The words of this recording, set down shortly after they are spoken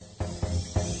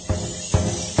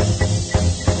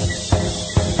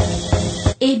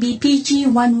ABPG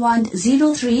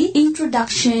 1103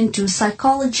 Introduction to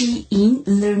Psychology in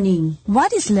Learning.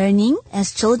 What is learning?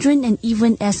 As children and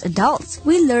even as adults,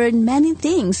 we learn many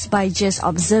things by just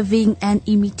observing and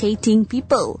imitating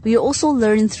people. We also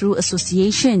learn through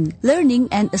association. Learning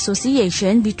and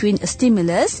association between a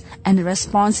stimulus and a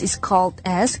response is called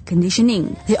as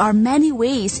conditioning. There are many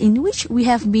ways in which we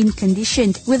have been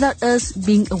conditioned without us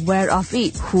being aware of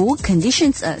it. Who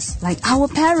conditions us? Like our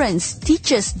parents,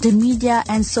 teachers, the media,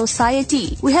 and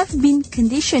society. We have been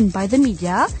conditioned by the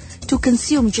media to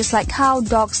consume just like how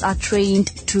dogs are trained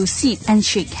to sit and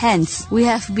shake hands. We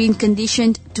have been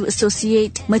conditioned to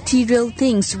associate material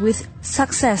things with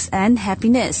success and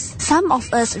happiness. Some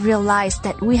of us realize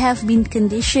that we have been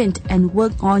conditioned and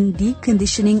work on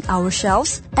deconditioning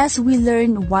ourselves as we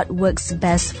learn what works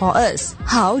best for us.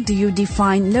 How do you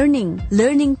define learning?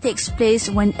 Learning takes place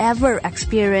whenever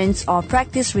experience or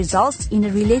practice results in a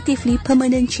relatively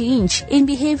permanent change in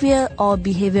behavior or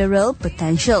behavioral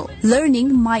potential.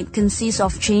 Learning might consist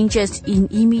of changes in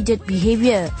immediate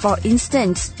behavior. For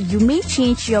instance, you may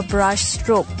change your brush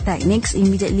stroke techniques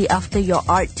immediately after your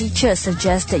art teacher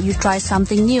suggests that you try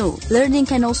something new. Learning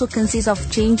can also consist of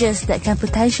changes that can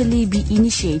potentially be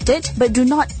initiated but do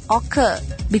not occur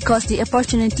because the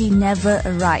opportunity never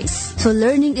arises. So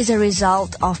learning is a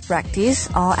result of practice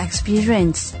or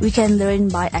experience. We can learn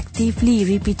by actively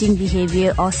repeating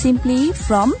behavior or simply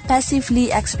from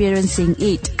passively experiencing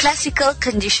it. Classical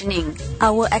conditioning.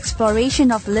 Our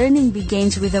exploration of learning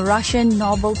begins with a Russian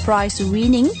Nobel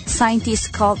Prize-winning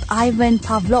scientist called Ivan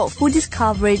Pavlov, who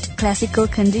discovered classical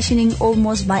conditioning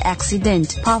almost by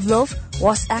accident. Pavlov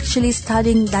was actually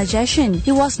studying digestion.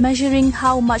 He was measuring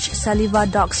how much saliva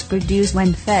dogs produce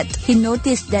when fed. He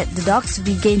noticed that the dogs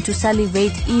began to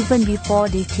salivate even before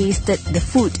they tasted the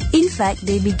food. In fact,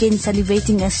 they began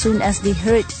salivating as soon as they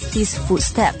heard his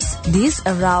footsteps. This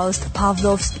aroused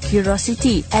Pavlov's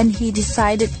curiosity and he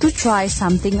decided to try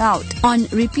something out. On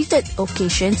repeated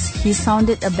occasions, he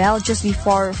sounded a bell just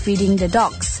before feeding the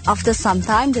dogs. After some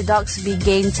time, the dogs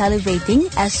began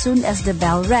salivating as soon as the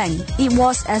bell rang. It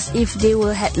was as if they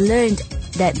had learned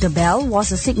that the bell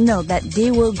was a signal that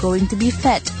they were going to be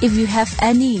fed. If you have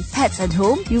any pets at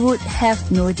home, you would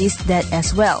have noticed that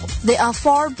as well. There are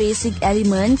 4 basic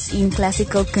elements in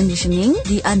classical conditioning: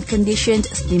 the unconditioned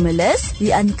stimulus,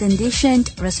 the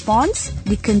unconditioned response,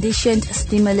 the conditioned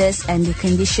stimulus, and the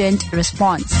conditioned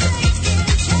response.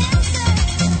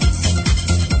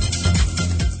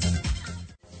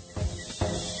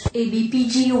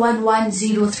 ABPG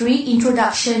 1103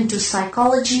 Introduction to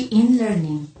Psychology in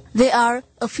Learning. There are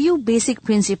a few basic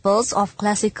principles of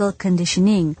classical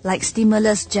conditioning, like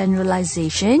stimulus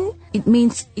generalization. It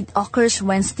means it occurs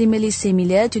when stimuli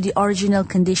similar to the original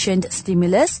conditioned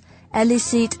stimulus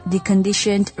elicit the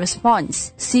conditioned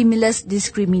response. Stimulus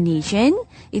discrimination.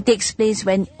 It takes place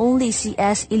when only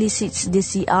CS elicits the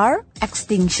CR.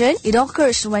 Extinction. It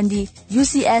occurs when the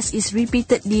UCS is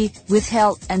repeatedly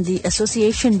withheld and the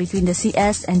association between the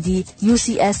CS and the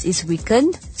UCS is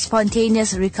weakened.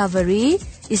 Spontaneous recovery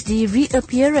is the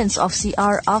reappearance of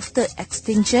CR after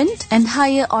extinction. And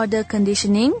higher order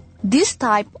conditioning. This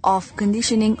type of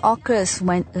conditioning occurs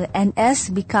when a NS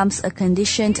becomes a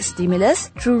conditioned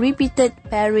stimulus through repeated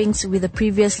pairings with the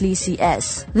previously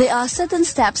CS. There are certain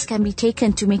steps can be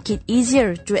taken to make it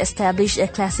easier to establish a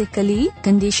classically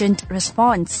conditioned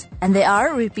response. And there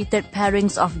are repeated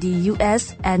pairings of the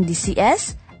US and the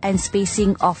CS and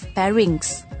spacing of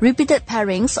pairings. Repeated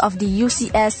pairings of the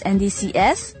UCS and the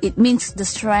CS, it means the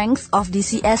strength of the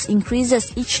CS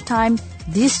increases each time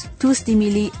these 2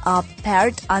 stimuli are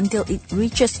paired until it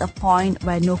reaches a point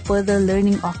where no further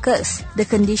learning occurs. The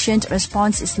conditioned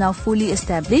response is now fully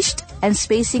established, and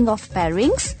spacing of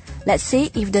pairings. Let's say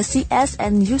if the CS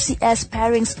and UCS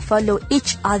pairings follow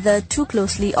each other too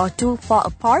closely or too far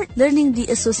apart, learning the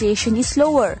association is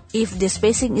slower. If the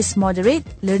spacing is moderate,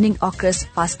 learning occurs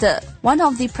faster. One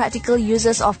of the practical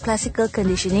uses of classical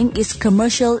conditioning is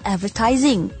commercial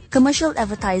advertising. Commercial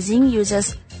advertising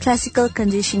uses classical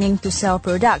conditioning to sell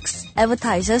products.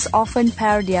 Advertisers often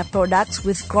pair their products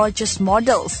with gorgeous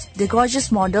models. The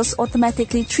gorgeous models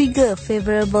automatically trigger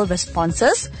favorable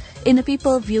responses in the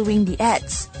people viewing the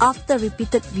ads. After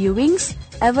repeated viewings,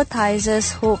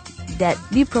 advertisers hope that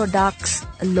the products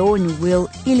alone will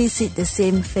elicit the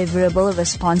same favorable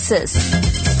responses.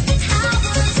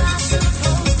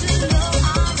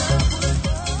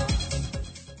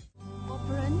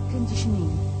 Operant conditioning.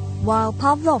 While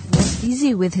Pavlov was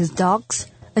busy with his dogs,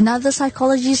 another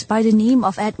psychologist by the name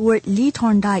of Edward Lee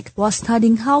Thorndike was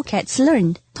studying how cats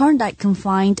learned. Thorndike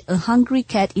confined a hungry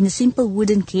cat in a simple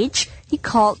wooden cage he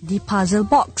called the puzzle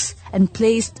box and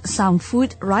placed some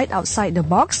food right outside the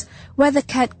box where the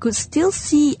cat could still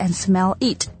see and smell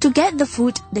it. To get the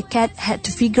food, the cat had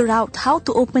to figure out how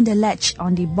to open the latch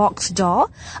on the box door,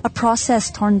 a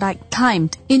process Thorndike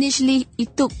timed. Initially,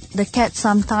 it took the cat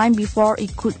some time before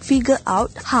it could figure out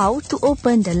how to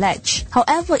open the latch.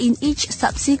 However, in each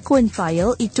subsequent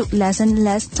trial, it took less and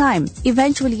less time.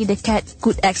 Eventually, the cat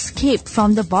could escape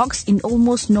from the box in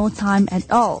almost no time at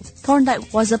all.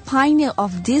 Thorndike was a pioneer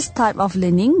of this type of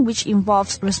learning, which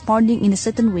involves responding in a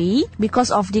certain way because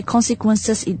of the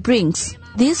consequences it brings.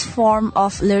 This form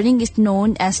of learning is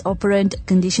known as operant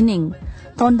conditioning.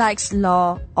 Thorndike's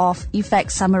law of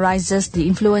effect summarizes the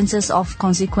influences of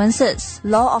consequences.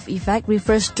 Law of effect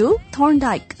refers to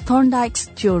Thorndike's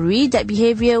theory that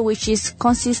behavior which is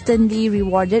consistently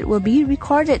rewarded will be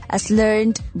recorded as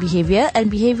learned behavior,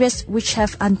 and behaviors which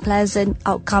have unpleasant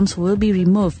outcomes will be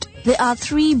removed. There are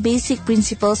three basic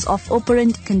principles of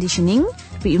operant conditioning.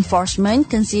 Reinforcement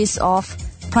consists of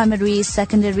primary,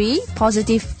 secondary,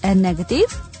 positive and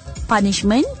negative.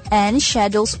 Punishment and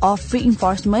shadows of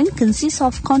reinforcement consist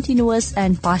of continuous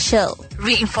and partial.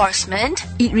 Reinforcement,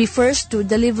 it refers to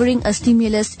delivering a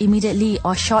stimulus immediately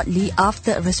or shortly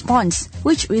after a response,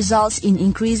 which results in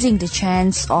increasing the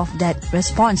chance of that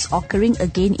response occurring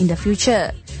again in the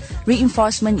future.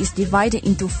 Reinforcement is divided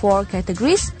into four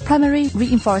categories: primary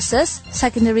reinforcers,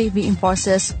 secondary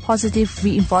reinforcers, positive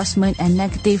reinforcement, and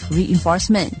negative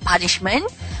reinforcement. Punishment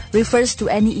refers to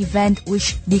any event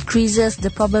which decreases the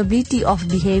probability of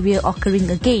behavior occurring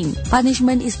again.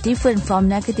 Punishment is different from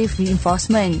negative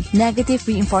reinforcement. Negative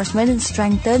reinforcement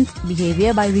strengthens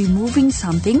behavior by removing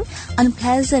something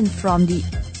unpleasant from the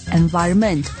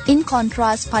environment. In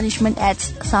contrast, punishment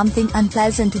adds something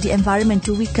unpleasant to the environment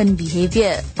to weaken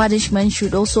behavior. Punishment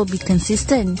should also be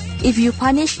consistent. If you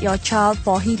punish your child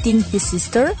for hitting his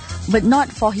sister, but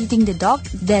not for hitting the dog,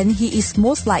 then he is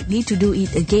most likely to do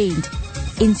it again.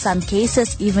 In some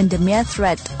cases, even the mere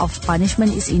threat of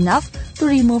punishment is enough to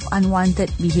remove unwanted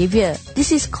behavior.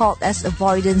 This is called as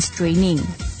avoidance training.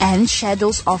 And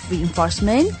shadows of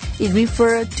reinforcement, it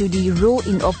refers to the rule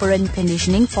in operant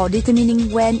conditioning for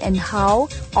determining when and how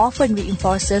often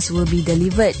reinforcers will be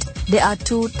delivered. There are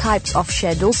two types of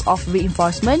shadows of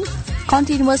reinforcement: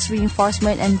 continuous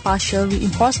reinforcement and partial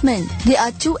reinforcement. There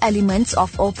are two elements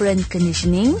of operant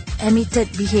conditioning: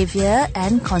 emitted behavior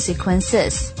and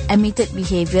consequences. Emitted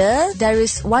behavior, there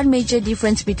is one major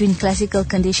difference between classical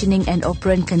conditioning and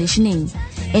operant conditioning.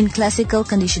 In classical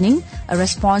conditioning, a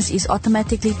response is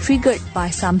automatically triggered by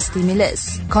some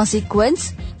stimulus.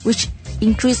 Consequence, which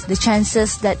increase the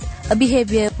chances that a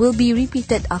behavior will be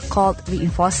repeated, are called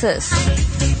reinforcers.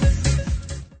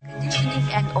 Conditioning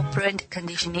and operant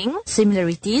conditioning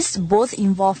similarities both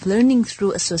involve learning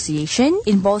through association.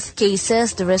 In both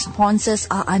cases, the responses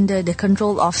are under the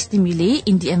control of stimuli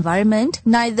in the environment.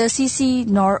 Neither CC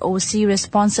nor OC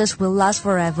responses will last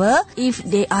forever if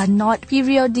they are not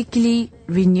periodically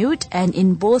renewed, and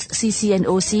in both CC and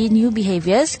OC, new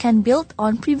behaviors can build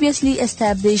on previously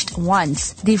established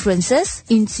ones. Differences: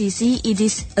 in CC, it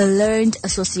is a learned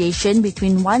association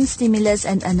between one stimulus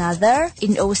and another.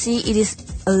 In OC, it is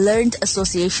a learned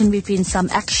association between some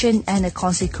action and a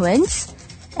consequence.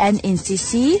 And in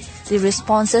CC, the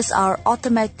responses are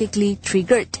automatically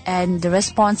triggered and the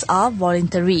response are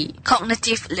voluntary.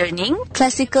 Cognitive learning,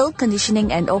 classical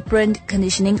conditioning and operant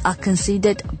conditioning are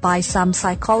considered by some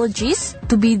psychologists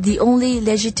to be the only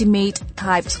legitimate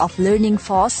types of learning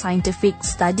for scientific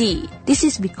study. This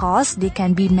is because they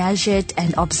can be measured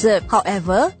and observed.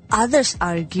 However, others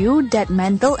argue that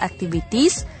mental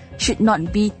activities should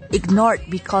not be ignored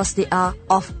because they are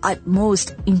of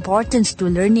utmost importance to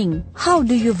learning. How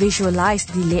do you visualize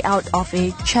the layout of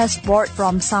a chessboard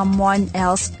from someone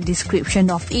else's description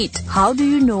of it? How do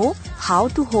you know how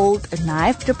to hold a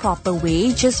knife the proper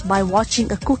way just by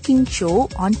watching a cooking show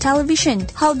on television?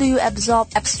 How do you absorb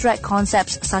abstract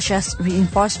concepts such as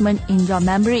reinforcement in your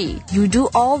memory? You do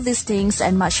all these things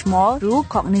and much more through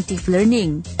cognitive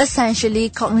learning. Essentially,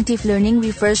 cognitive learning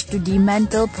refers to the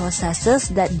mental processes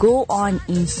that go on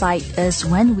inside us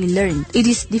when we learn. It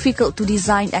is difficult to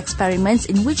design experiments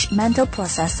in which mental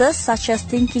processes such as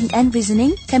thinking and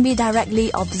reasoning can be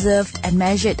directly observed and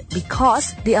measured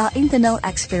because they are internal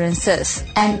experiences.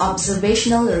 And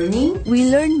observational learning, we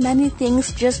learn many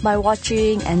things just by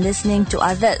watching and listening to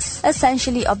others.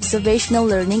 Essentially, observational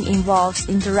learning involves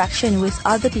interaction with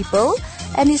other people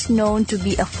and is known to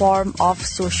be a form of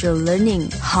social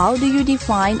learning. How do you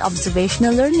define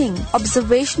observational learning?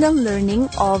 Observational learning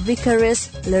or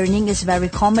vicarious learning is very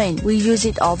common. We use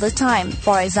it all the time.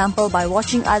 For example, by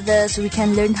watching others, we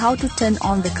can learn how to turn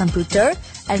on the computer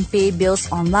and pay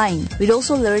bills online. We'd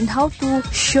also learn how to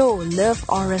show love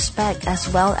or respect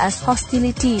as well as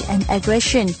hostility and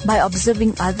aggression by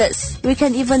observing others. We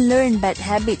can even learn bad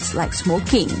habits like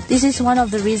smoking. This is one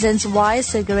of the reasons why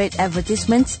cigarette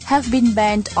advertisements have been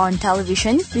banned on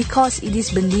television, because it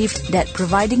is believed that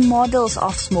providing models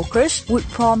of smokers would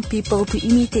prompt people to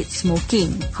imitate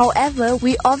smoking. However,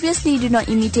 we obviously do not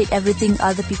imitate everything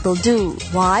other people do.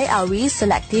 Why are we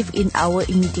selective in our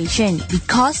imitation?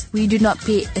 Because we do not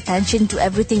pay attention to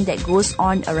everything that goes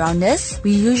on around us.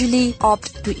 We usually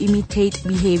opt to imitate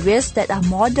behaviors that are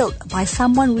modeled by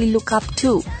someone we look up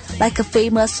to, like a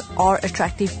famous or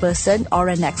attractive person or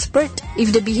an expert.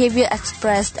 If the behavior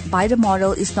expressed by the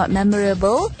model is not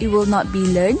memorable, it will not be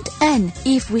learned. And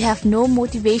if we have no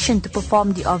motivation to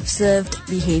perform the observed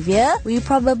behavior, we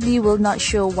probably will not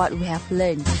show what we have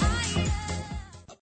learned.